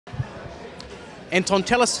Anton,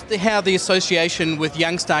 tell us how the association with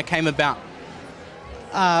Youngstar came about.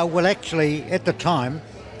 Well, actually, at the time,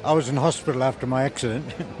 I was in hospital after my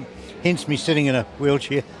accident, hence me sitting in a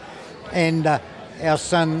wheelchair. And our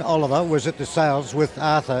son Oliver was at the sales with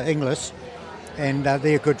Arthur Inglis, and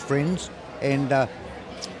they're good friends. And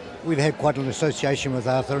we've had quite an association with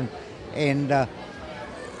Arthur, and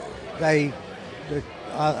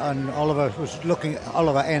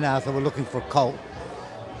Oliver and Arthur were looking for a colt,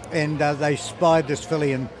 and they spied this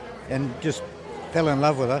filly and just fell in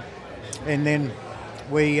love with her. And then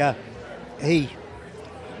he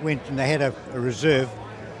went and they had a reserve.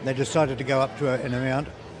 They decided to go up to an amount,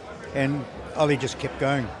 and Ollie just kept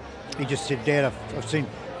going. He just said, "Dad, I've seen."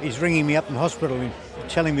 He's ringing me up in hospital and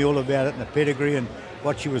telling me all about it and the pedigree and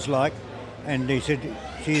what she was like. And he said,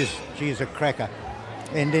 she is a cracker.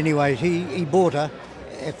 And anyway, he bought her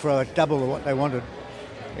for a double of what they wanted.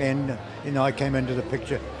 And I came into the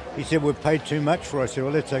picture. He said, "We've paid too much for her." I said,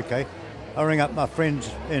 "Well, that's okay." I rang up my friends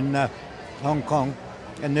in Hong Kong,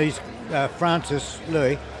 and Francis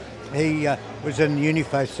Louis, he was in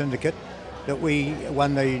Uniface Syndicate that we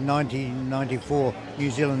won the 1994 New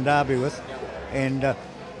Zealand Derby with, and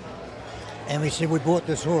we said, "We bought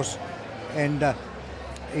this horse," and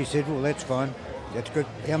he said, "Well, that's fine, that's good.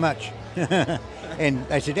 How much?" And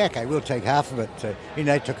they said, "Okay, we'll take half of it." So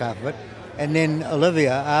they took half of it, and then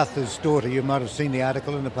Olivia, Arthur's daughter, you might have seen the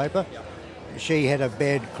article in the paper. She had a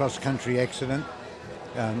bad cross-country accident,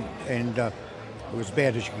 and it was as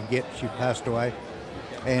bad as you could get. She passed away,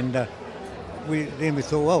 and we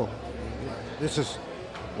thought, well, this is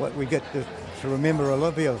what we get to remember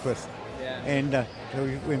Olivia with, and so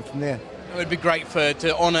we went from there. It would be great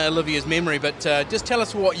to honour Olivia's memory, but just tell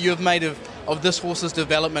us what you've made of this horse's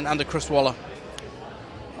development under Chris Waller.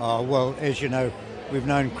 Oh, well, as you know, we've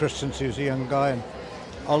known Chris since he was a young guy, and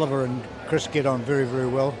Oliver and Chris get on very, very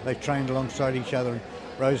well. They trained alongside each other in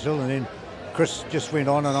Rosehill, and then Chris just went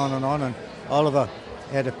on and on and on, and Oliver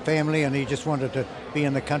had a family and he just wanted to be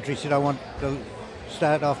in the country. He said, "I want to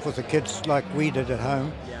start off with the kids like we did at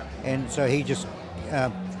home," and so he just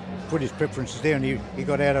put his preferences there, and he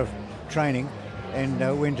got out of training and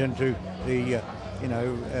went into the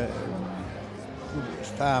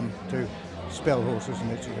farm to spell horses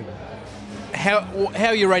and that sort of thing. How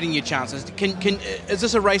are you rating your chances? Is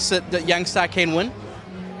this a race that Youngstar can win?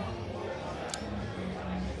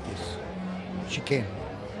 Yes, she can.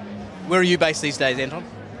 Where are you based these days, Anton?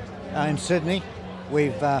 In Sydney.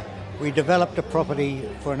 We developed a property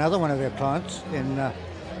for another one of our clients in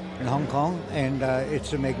Hong Kong, and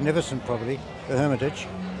it's a magnificent property, the Hermitage,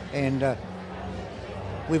 and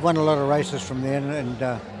we've won a lot of races from there,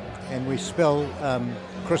 and we spell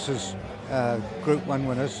Chris's Group 1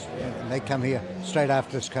 winners, and they come here straight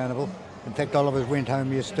after this carnival. In fact, Oliver went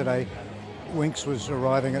home yesterday. Winks was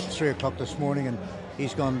arriving at 3 o'clock this morning, and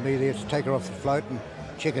he's gone to be there to take her off the float and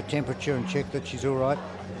check her temperature and check that she's all right.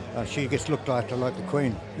 She gets looked after like the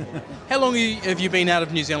Queen. How long have you been out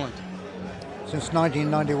of New Zealand? Since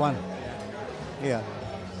 1991. Yeah.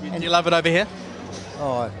 Do you love it over here?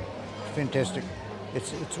 Oh, it's fantastic.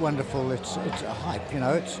 It's wonderful. It's a hype,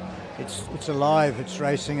 It's alive. It's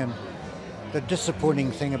racing, and the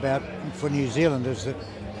disappointing thing for New Zealand is that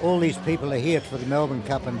all these people are here for the Melbourne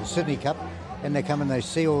Cup and the Sydney Cup, and they come and they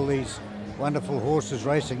see all these wonderful horses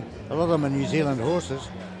racing. A lot of them are New Zealand horses.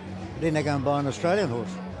 Then they go and buy an Australian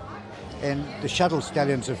horse, and the shuttle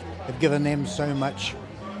stallions have given them so much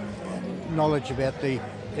knowledge about the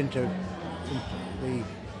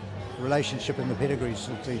relationship and the pedigrees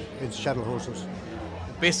of the shuttle horses.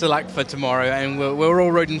 Best of luck for tomorrow, and we're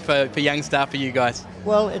all rooting for Youngstar for you guys.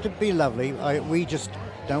 Well, it'd be lovely. We just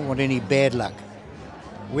don't want any bad luck.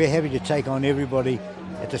 We're happy to take on everybody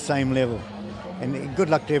at the same level, and good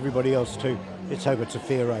luck to everybody else too. Let's hope it's a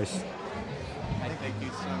fair race. Thank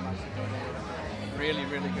you so much. Really,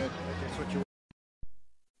 really good.